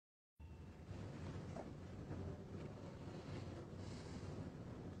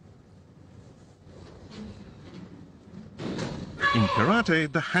In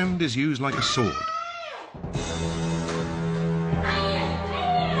karate, the hand is used like a sword.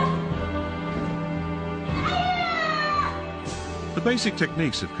 The basic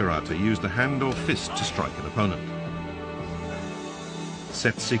techniques of karate use the hand or fist to strike an opponent.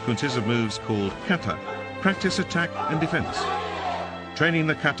 Set sequences of moves called kata practice attack and defense. Training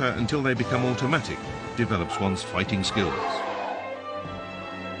the kata until they become automatic develops one's fighting skills.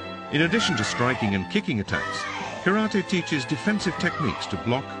 In addition to striking and kicking attacks, karate teaches defensive techniques to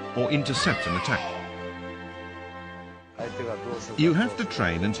block or intercept an attack. You have to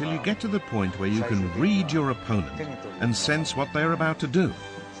train until you get to the point where you can read your opponent and sense what they're about to do.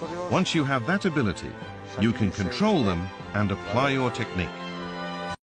 Once you have that ability, you can control them and apply your technique.